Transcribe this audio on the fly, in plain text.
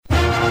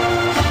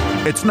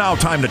It's now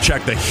time to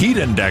check the Heat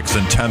Index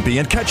in Tempe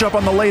and catch up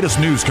on the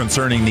latest news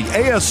concerning the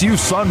ASU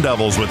Sun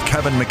Devils with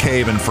Kevin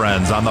McCabe and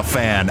friends on the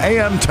Fan,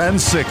 AM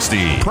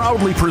 1060.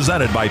 Proudly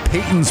presented by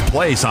Peyton's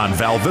Place on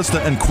Val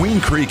Vista and Queen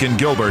Creek in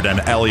Gilbert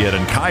and Elliott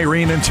and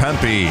Kyrene in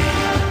Tempe.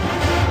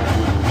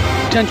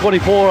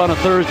 10:24 on a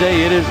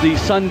Thursday. It is the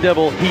Sun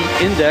Devil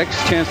Heat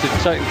Index. Chance to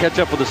catch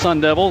up with the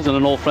Sun Devils and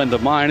an old friend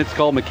of mine. It's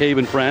called McCabe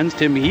and Friends.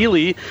 Tim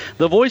Healey,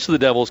 the voice of the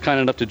Devils, kind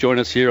enough to join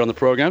us here on the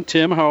program.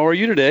 Tim, how are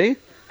you today?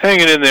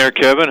 Hanging in there,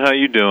 Kevin. How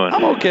you doing?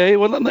 I'm okay.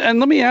 Well, and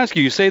let me ask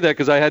you, you say that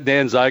because I had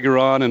Dan Zeiger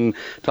on and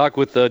talked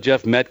with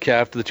Jeff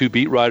Metcalf, the two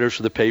beat writers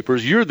for the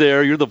papers. You're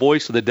there. You're the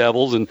voice of the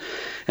Devils. And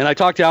I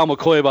talked to Al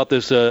McCoy about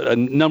this a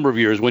number of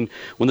years. When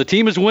the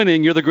team is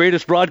winning, you're the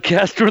greatest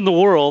broadcaster in the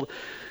world.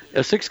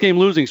 A 6-game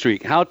losing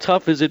streak. How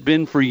tough has it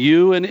been for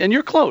you? And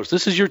you're close.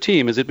 This is your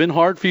team. Has it been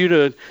hard for you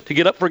to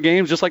get up for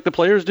games just like the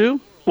players do?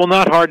 Well,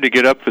 not hard to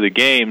get up for the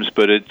games,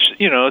 but it's,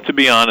 to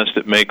be honest,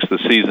 it makes the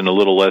season a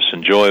little less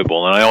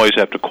enjoyable. And I always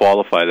have to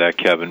qualify that,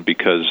 Kevin,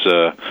 because,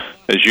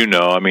 as you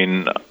know, I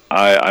mean,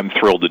 I'm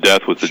thrilled to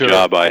death with the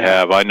job I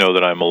have. I know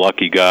that I'm a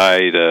lucky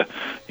guy to,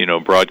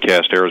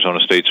 broadcast Arizona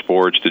State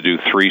sports, to do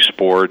 3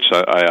 sports.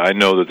 I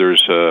know that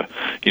there's a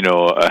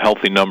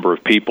healthy number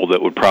of people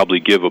that would probably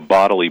give a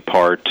bodily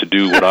part to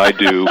do what I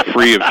do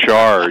free of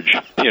charge,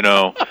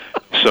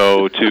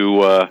 So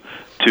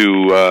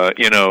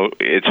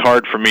it's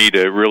hard for me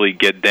to really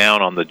get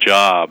down on the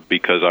job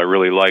because I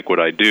really like what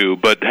I do.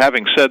 But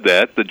having said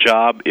that, the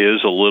job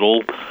is a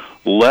little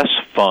less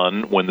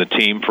fun when the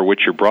team for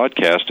which you're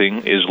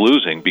broadcasting is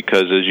losing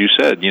because, as you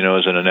said,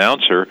 as an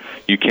announcer,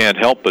 you can't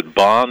help but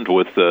bond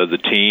with the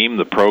team,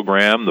 the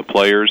program, the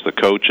players, the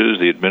coaches,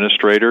 the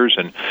administrators,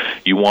 and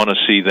you want to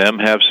see them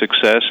have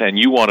success, and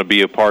you want to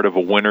be a part of a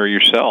winner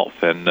yourself.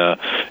 And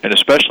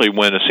especially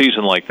when a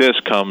season like this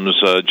comes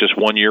just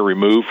 1 year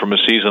removed from a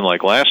season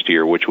like last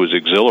year, which was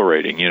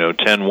exhilarating.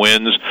 10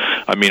 wins.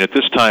 I mean, at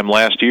this time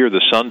last year,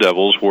 the Sun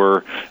Devils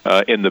were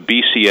in the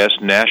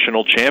BCS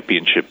National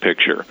Championship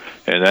picture.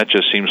 And that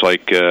just seems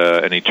like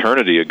an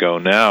eternity ago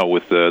now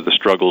with the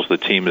struggles the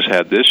team has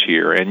had this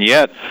year. And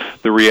yet,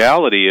 the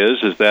reality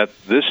is that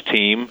this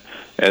team,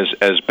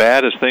 as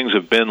bad as things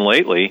have been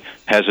lately,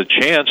 has a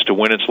chance to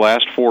win its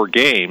last 4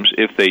 games.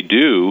 If they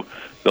do,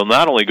 they'll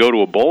not only go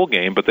to a bowl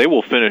game, but they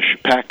will finish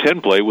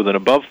Pac-10 play with an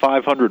above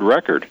 500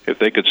 record if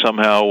they could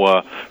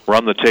somehow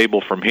run the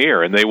table from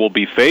here. And they will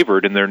be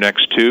favored in their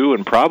next 2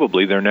 and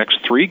probably their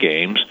next 3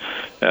 games.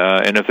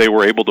 And if they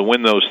were able to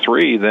win those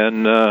 3,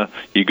 then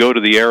you go to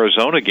the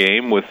Arizona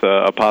game with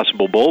a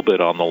possible bowl bid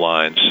on the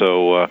line.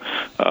 So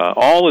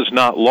all is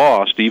not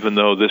lost, even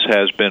though this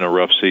has been a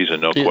rough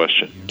season, no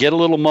question. Get a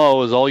little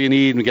mo is all you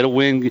need, and get a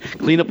win.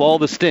 Clean up all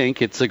the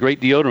stink. It's a great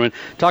deodorant.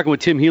 Talking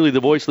with Tim Healey,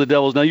 the voice of the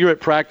Devils. Now, you're at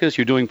practice.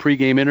 You're doing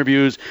pregame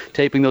interviews,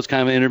 taping those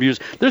kind of interviews.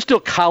 They're still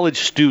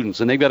college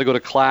students, and they've got to go to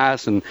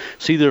class and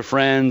see their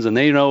friends, and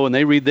they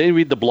read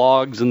the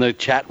blogs and the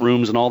chat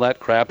rooms and all that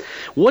crap.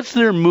 What's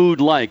their mood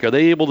like? Are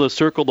they able to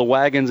circle the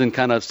wagons and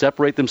kind of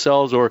separate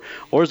themselves, or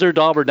is their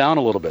dauber down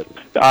a little bit?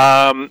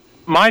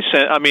 My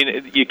sense, I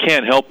mean, you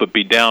can't help but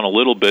be down a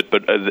little bit,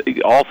 but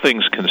all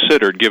things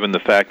considered, given the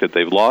fact that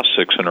they've lost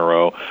 6 in a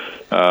row,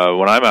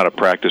 when I'm out of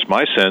practice,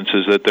 my sense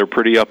is that they're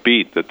pretty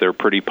upbeat, that they're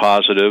pretty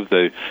positive.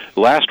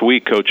 Last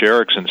week, Coach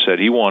Erickson said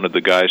he wanted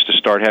the guys to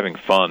start having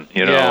fun.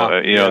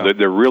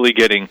 They're really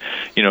getting,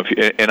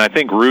 and I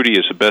think Rudy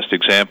is the best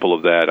example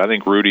of that. I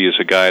think Rudy is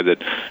a guy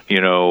that,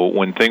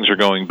 when things are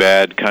going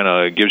bad, kind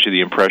of gives you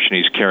the impression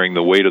he's carrying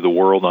the weight of the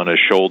world on his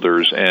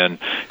shoulders. And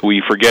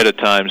we forget at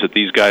times that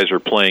these guys are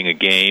playing a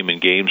game, and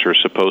games are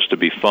supposed to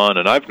be fun.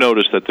 And I've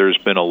noticed that there's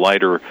been a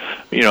lighter,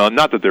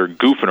 not that they're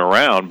goofing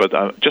around,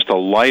 but just a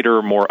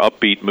lighter, more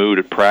upbeat mood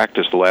at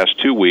practice the last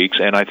 2 weeks.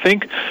 And I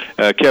think,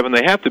 Kevin,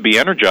 they have to be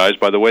energized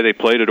by the way they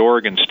played at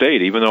Oregon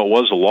State. Even though it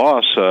was a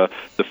loss,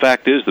 the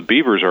fact is the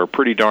Beavers are a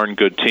pretty darn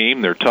good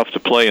team. They're tough to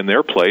play in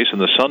their place, and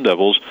the Sun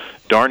Devils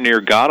darn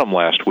near got them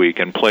last week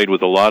and played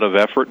with a lot of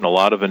effort and a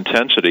lot of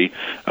intensity.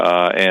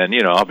 And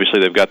obviously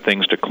they've got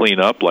things to clean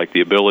up, like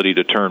the ability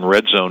to turn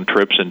red zone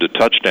trips into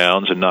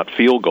touchdowns and not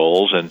field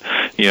goals, and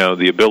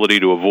the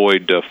ability to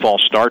avoid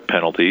false start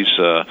penalties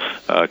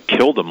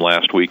killed them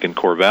last week in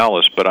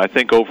Corvallis. But I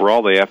think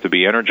overall they have to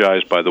be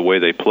energized by the way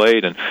they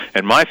played, and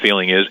my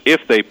feeling is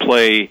if they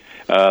play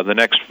the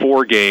next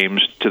 4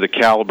 games to the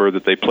caliber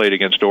that they played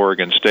against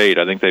Oregon State,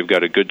 I think they've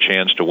got a good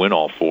chance to win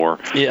all 4.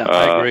 Yeah,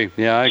 I agree.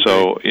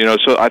 So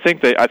I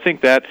think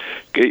that,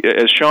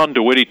 as Sean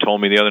DeWitty told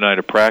me the other night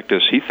at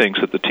practice, he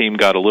thinks that the team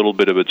got a little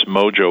bit of its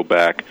mojo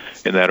back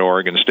in that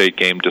Oregon State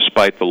game,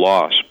 despite the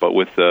loss, but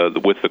with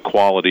the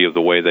quality of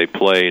the way they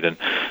played, and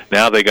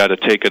now they got to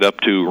take it up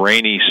to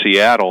rainy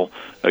Seattle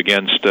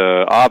against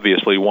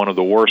obviously one of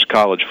the worst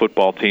college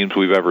football teams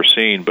we've ever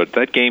seen. But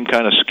that game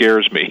kind of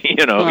scares me.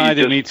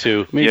 Me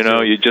too.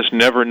 You just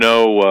never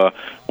know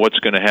what's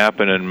going to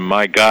happen. And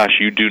my gosh,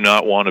 you do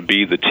not want to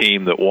be the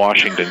team that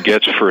Washington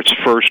gets for its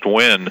first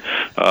win.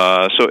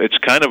 So it's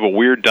kind of a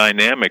weird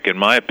dynamic, in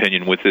my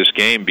opinion, with this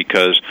game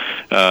because,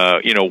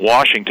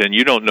 Washington,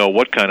 you don't know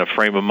what kind of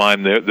frame of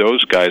mind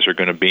those guys are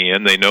going to be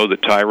in. They know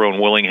that Tyrone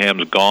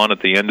Willingham's gone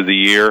at the end of the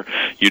year.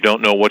 You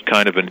don't know what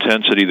kind of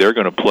intensity they're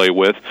going to play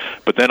with.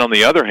 But then on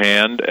the other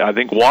hand, I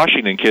think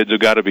Washington kids have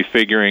got to be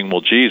figuring,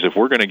 well, geez, if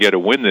we're going to get a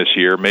win this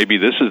year, maybe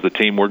this is the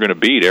team we're going to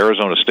beat.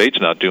 Arizona State's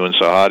not doing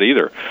so hot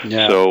either.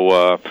 Yeah.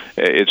 So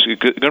it's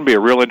going to be a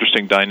real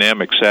interesting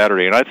dynamic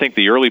Saturday. And I think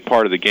the early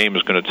part of the game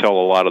is going to tell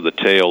a lot of the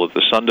tale. If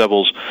the Sun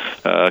Devils,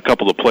 a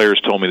couple of players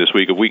told me this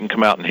week, if we can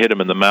come out and hit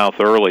them in the mouth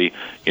early,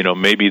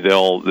 maybe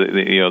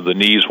the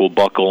knees will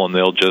buckle and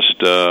they'll just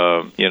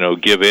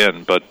give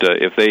in. But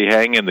if they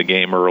hang in the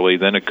game early,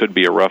 then it could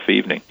be a rough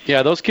evening.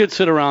 Yeah, those kids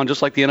sit around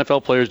just like the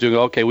NFL players do.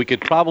 Okay, we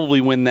could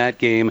probably win that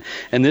game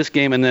and this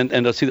game, and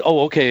they'll see,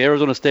 okay,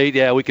 Arizona State,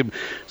 yeah, we could.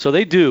 So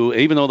they do,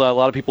 even though a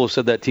lot of people have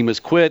said that team has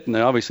quit, and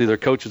obviously their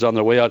coach is on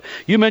their way out.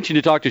 You mentioned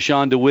you talked to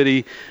Sean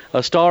DeWitty.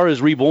 A star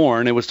is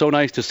reborn. It was so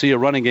nice to see a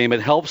running game.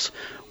 It helps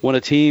when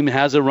a team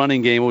has a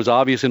running game. It was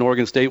obvious in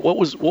Oregon State. What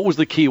was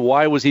the key?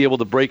 Why was he able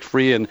to break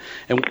free? And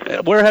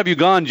where have you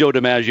gone, Joe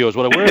DiMaggio?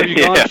 Where have you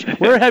gone? Yeah.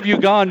 Where have you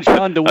gone,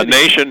 Sean DeWitty? A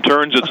nation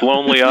turns its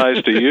lonely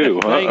eyes to you.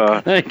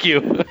 Thank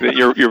you.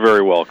 You're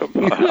very welcome.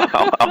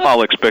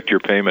 I'll expect your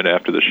payment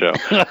after the show.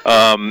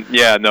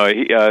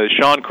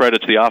 Sean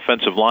credits the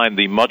offensive line,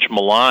 the much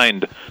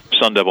maligned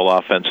Sun Devil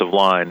offensive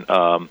line,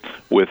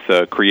 with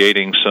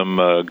creating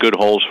some good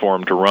holes for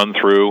him to run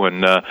through,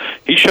 and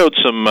he showed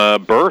some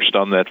burst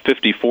on that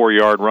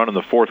 54-yard run in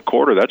the fourth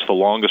quarter. That's the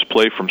longest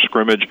play from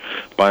scrimmage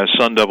by a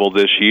Sun Devil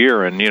this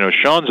year. And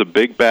Sean's a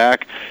big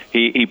back.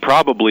 He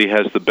probably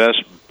has the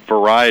best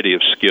variety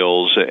of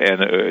skills, and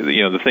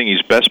the thing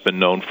he's best been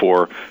known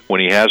for when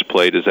he has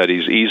played is that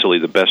he's easily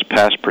the best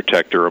pass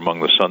protector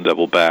among the Sun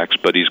Devil backs.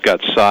 But he's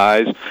got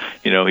size.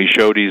 He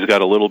showed he's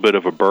got a little bit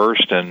of a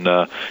burst,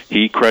 and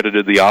he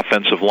credited the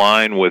offensive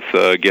line with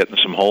getting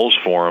some holes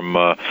for him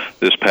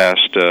this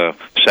past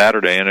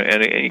Saturday. And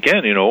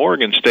again,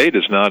 Oregon State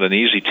is not an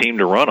easy team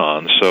to run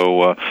on,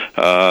 so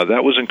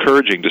that was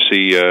encouraging to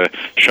see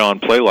Sean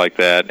play like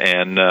that.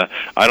 And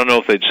I don't know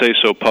if they'd say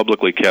so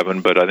publicly,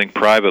 Kevin, but I think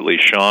privately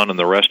Sean and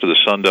the rest of the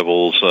Sun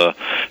Devils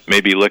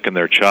may be licking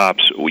their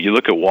chops. You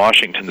look at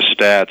Washington's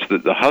stats,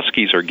 the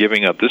Huskies are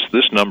giving up,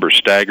 this number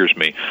staggers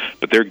me,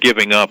 but they're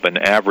giving up an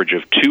average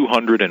of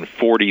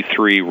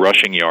 243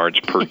 rushing yards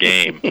per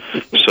game.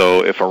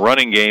 So if a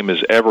running game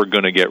is ever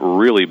going to get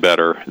really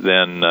better,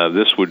 then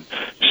this would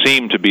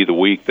seem to be the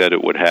week that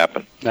it would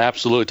happen.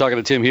 Absolutely. Talking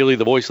to Tim Healey,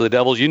 the voice of the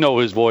Devils. You know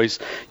his voice.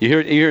 You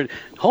hear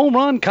home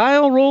run,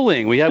 Kyle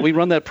Rolling. We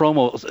run that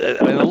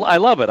promo. I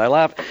love it. I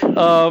laugh.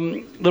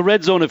 The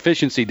red zone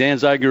efficiency. Dan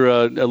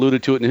Zeiger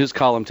alluded to it in his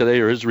column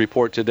today, or his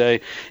report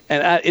today.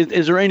 And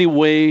is there any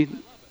way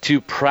to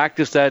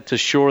practice that, to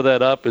shore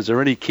that up? Is there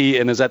any key,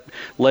 and does that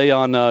lay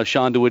on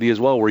Sean DeWitty as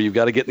well, where you've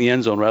got to get in the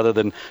end zone rather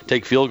than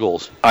take field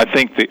goals? I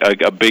think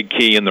a big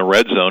key in the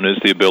red zone is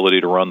the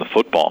ability to run the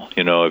football.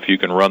 If you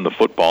can run the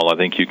football, I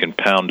think you can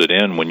pound it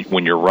in.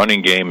 When your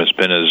running game has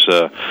been as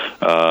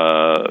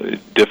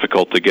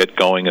difficult to get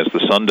going as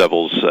the Sun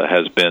Devils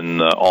has been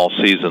all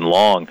season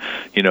long,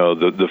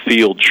 the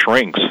field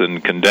shrinks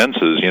and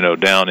condenses,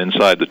 down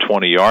inside the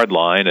 20-yard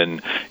line,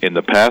 and in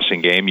the passing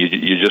game,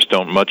 you just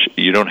don't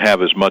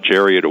have as much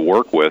area to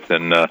work with,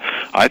 and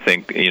I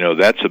think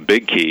that's a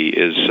big key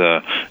is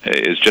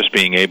just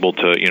being able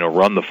to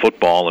run the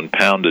football and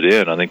pound it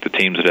in. I think the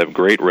teams that have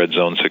great red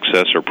zone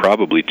success are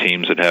probably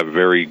teams that have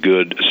very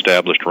good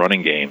established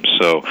running games.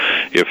 So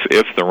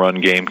if the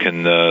run game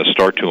can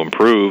start to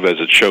improve as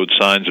it showed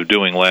signs of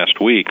doing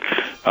last week,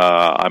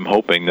 I'm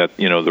hoping that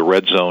the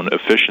red zone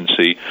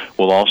efficiency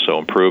will also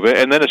improve.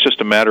 And then it's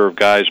just a matter of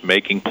guys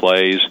making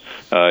plays.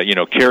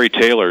 Kerry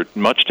Taylor,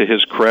 much to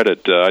his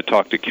credit, I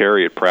talked to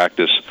Kerry at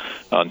practice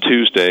on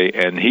Tuesday,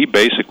 and he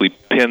basically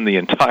pinned the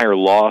entire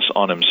loss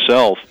on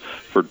himself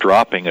for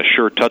dropping a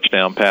sure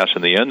touchdown pass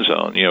in the end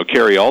zone.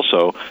 Kerry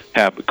also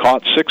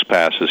caught 6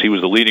 passes. He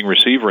was the leading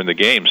receiver in the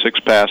game, 6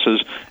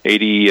 passes,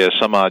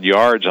 80-some-odd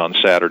yards on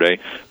Saturday,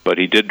 but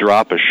he did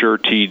drop a sure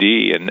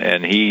TD,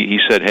 and he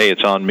said, hey,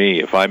 it's on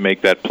me. If I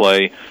make that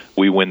play,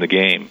 we win the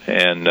game.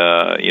 And,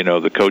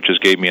 the coaches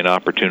gave me an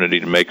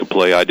opportunity to make a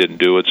play. I didn't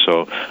do it,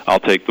 so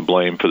I'll take the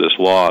blame for this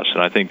loss.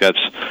 And I think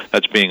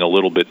that's being a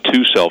little bit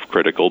too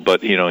self-critical,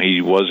 but,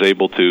 he was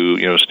able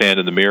to, stand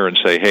in the mirror and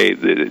say, hey,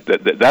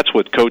 that's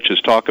what coaches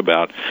talk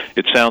about.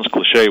 It sounds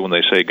cliche when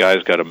they say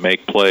guys got to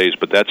make plays,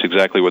 but that's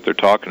exactly what they're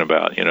talking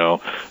about, And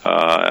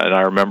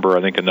I remember,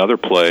 I think, another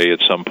play at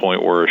some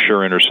point where a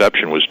sure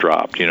interception was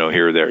dropped,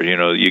 here or there.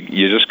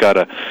 You just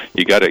gotta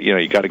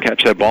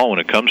catch that ball when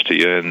it comes to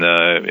you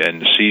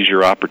and seize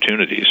your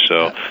opportunities.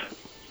 So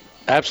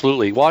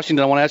Absolutely.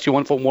 Washington, I want to ask you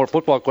one more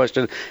football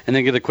question and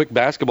then get a quick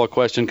basketball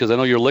question because I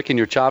know you're licking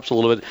your chops a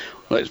little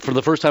bit for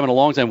the first time in a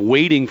long time,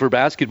 waiting for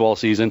basketball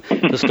season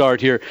to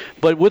start here.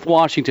 But with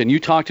Washington, you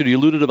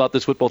alluded about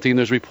this football team.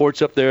 There's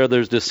reports up there.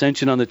 There's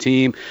dissension on the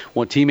team.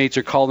 When teammates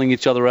are calling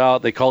each other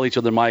out, they call each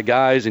other my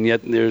guys, and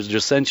yet there's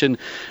dissension.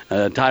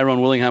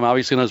 Tyrone Willingham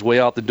obviously on his way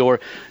out the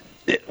door.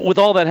 With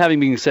all that having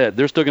been said,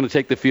 they're still going to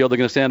take the field. They're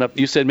going to stand up.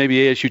 You said maybe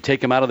ASU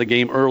take them out of the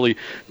game early.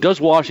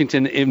 Does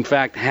Washington, in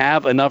fact,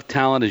 have enough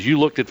talent as you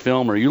looked at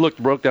film or you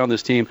broke down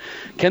this team?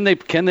 Can they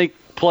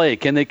play?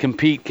 Can they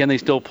compete? Can they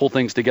still pull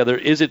things together?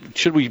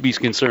 Should we be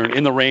concerned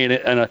in the rain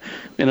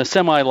in a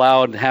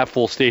semi-loud,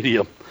 half-full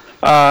stadium?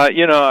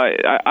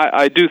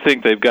 I do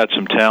think they've got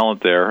some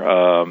talent there.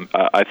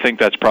 I think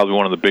that's probably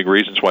one of the big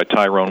reasons why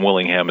Tyrone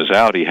Willingham is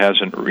out. He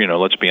hasn't,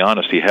 let's be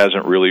honest, he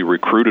hasn't really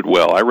recruited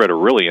well. I read a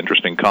really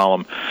interesting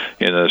column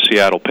in a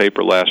Seattle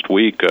paper last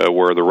week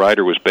where the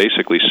writer was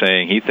basically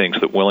saying he thinks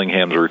that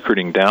Willingham's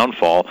recruiting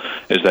downfall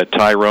is that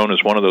Tyrone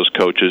is one of those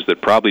coaches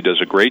that probably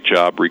does a great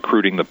job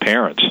recruiting the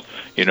parents.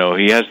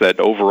 He has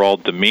that overall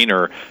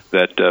demeanor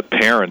that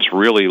parents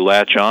really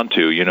latch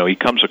onto. He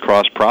comes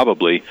across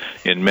probably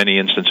in many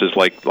instances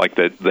like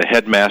the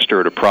headmaster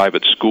at a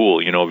private school,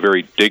 a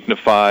very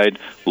dignified,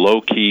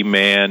 low-key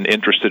man,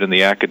 interested in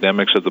the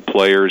academics of the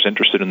players,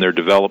 interested in their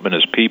development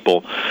as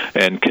people,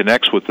 and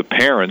connects with the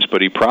parents,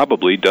 but he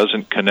probably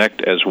doesn't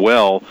connect as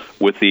well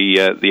with the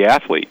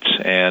athletes.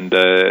 And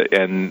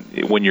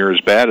when you're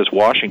as bad as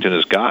Washington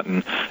has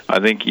gotten,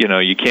 I think you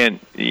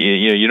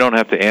don't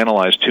have to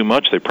analyze too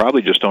much. They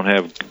probably just don't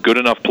have good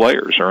enough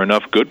players or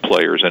enough good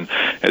players. And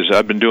as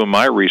I've been doing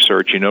my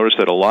research, you notice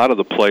that a lot of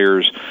the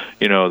players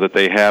that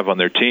they have on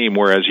their team,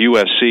 whereas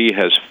USC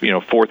has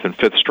fourth and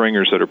fifth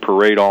stringers that are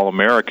parade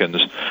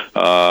All-Americans,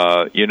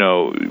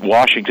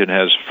 Washington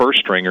has first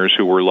stringers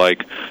who were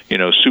like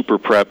super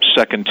prep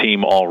second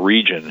team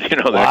All-Region, that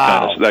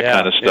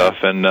kind of stuff.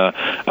 Yeah.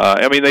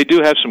 And they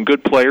do have some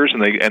good players,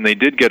 and they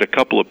did get a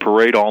couple of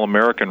parade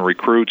All-American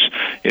recruits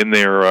in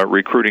their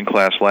recruiting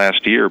class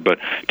last year. But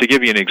to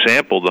give you an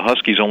example, the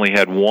Huskies only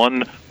had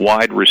one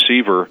wide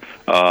receiver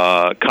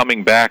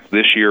coming back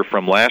this year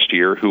from last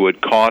year who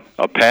had caught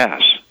a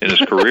pass in his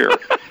career.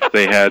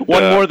 They had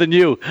one more than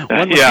you.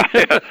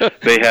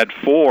 They had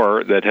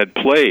four that had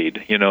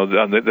played.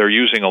 They're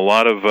using a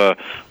lot.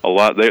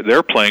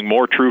 They're playing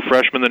more true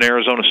freshmen than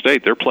Arizona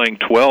State. They're playing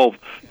 12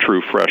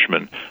 true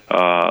freshmen.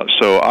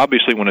 So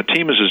obviously, when a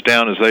team is as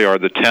down as they are,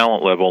 the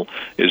talent level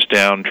is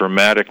down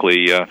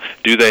dramatically.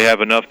 Do they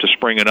have enough to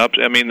spring it up?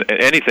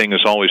 Anything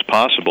is always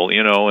possible.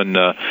 And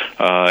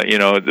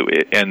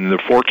the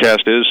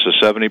forecast is a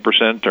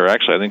 70%, or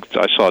actually, I think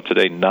I saw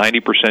today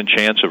 90%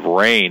 chance of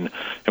rain.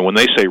 And when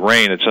they say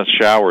rain, it's not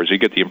showers. You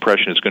get the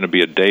impression it's going to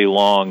be a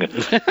day-long,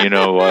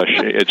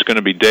 it's going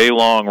to be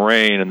day-long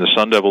rain, and the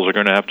Sun Devils are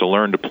going to have to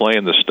learn to play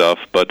in this stuff.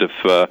 But if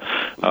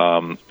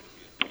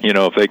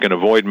they can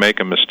avoid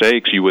making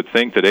mistakes, you would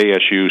think that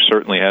ASU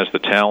certainly has the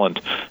talent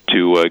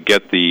to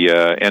get the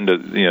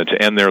to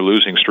end their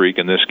losing streak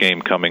in this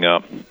game coming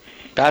up.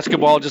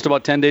 Basketball just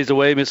about 10 days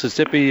away.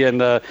 Mississippi and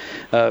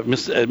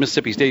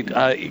Mississippi State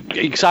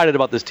excited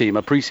about this team.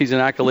 Preseason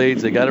accolades.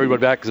 They got everybody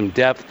back, some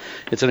depth.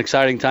 It's an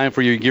exciting time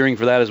for you, gearing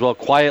for that as well,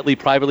 quietly,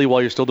 privately,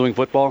 while you're still doing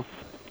football.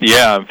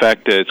 Yeah, in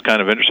fact, it's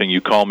kind of interesting you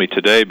call me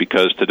today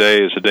because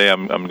today is the day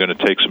I'm going to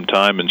take some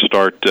time and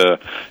start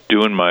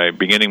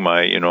beginning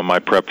my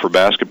prep for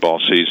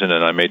basketball season,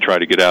 and I may try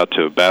to get out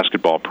to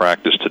basketball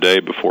practice today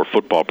before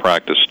football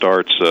practice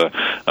starts.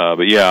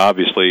 But yeah,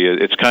 obviously,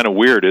 it's kind of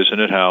weird, isn't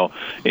it, how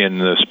in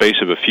the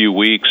space of a few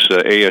weeks,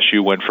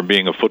 ASU went from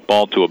being a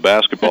football to a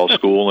basketball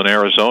school, and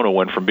Arizona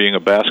went from being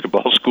a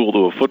basketball school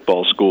to a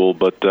football school.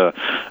 But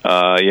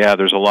yeah,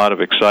 there's a lot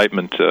of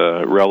excitement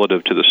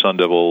relative to the Sun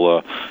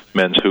Devil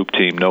men's hoop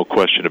team, no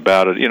question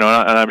about it. And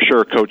I'm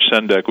sure Coach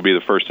Sendek will be the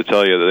first to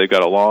tell you that they've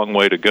got a long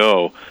way to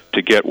go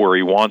to get where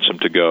he wants them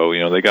to go.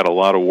 They got a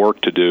lot of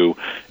work to do,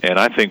 and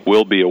I think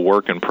will be a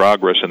work in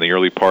progress in the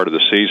early part of the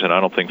season. I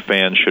don't think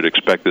fans should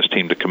expect this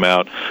team to come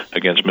out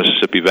against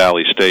Mississippi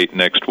Valley State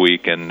next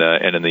week and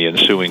in the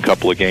ensuing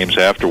couple of games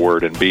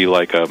afterward and be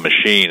like a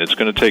machine. It's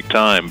going to take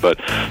time, but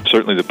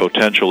certainly the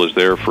potential is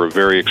there for a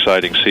very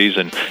exciting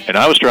season. And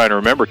I was trying to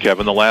remember,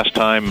 Kevin, the last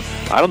time,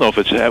 I don't know if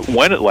it's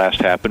when it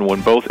last happened,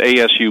 when both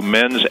ASU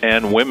men's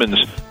and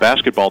women's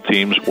basketball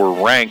teams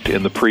were ranked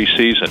in the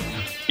preseason.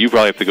 You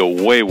probably have to go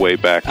way, way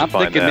back to find that.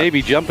 I'm thinking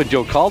maybe jumping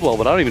Joe Caldwell,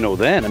 but I don't even know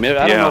then.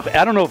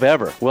 I don't know if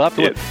ever. We'll have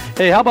to look.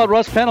 Hey, how about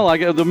Russ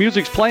Pennell? The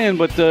music's playing,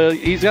 but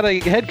he's got a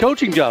head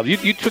coaching job.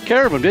 You took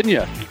care of him, didn't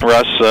you?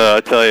 Russ, I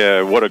tell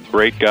you, what a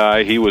great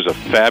guy. He was a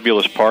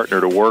fabulous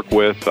partner to work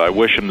with. I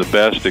wish him the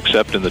best,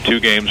 except in the two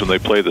games when they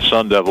play the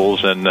Sun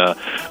Devils. And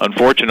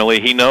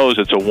unfortunately, he knows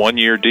it's a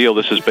one-year deal.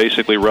 This is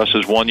basically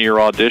Russ's one-year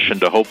audition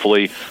to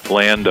hopefully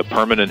land a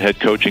permanent head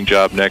coaching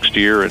job next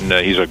year. And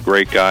he's a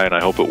great guy, and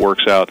I hope it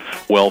works out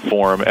well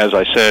for him, as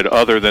I said,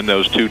 other than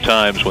those two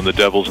times when the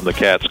Devils and the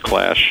Cats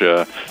clash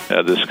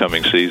this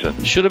coming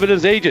season. Should have been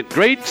his agent.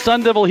 Great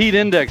Sun Devil Heat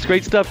Index.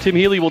 Great stuff, Tim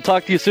Healey. We'll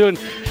talk to you soon.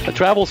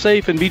 Travel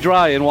safe and be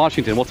dry in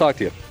Washington. We'll talk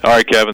to you. All right, Kevin.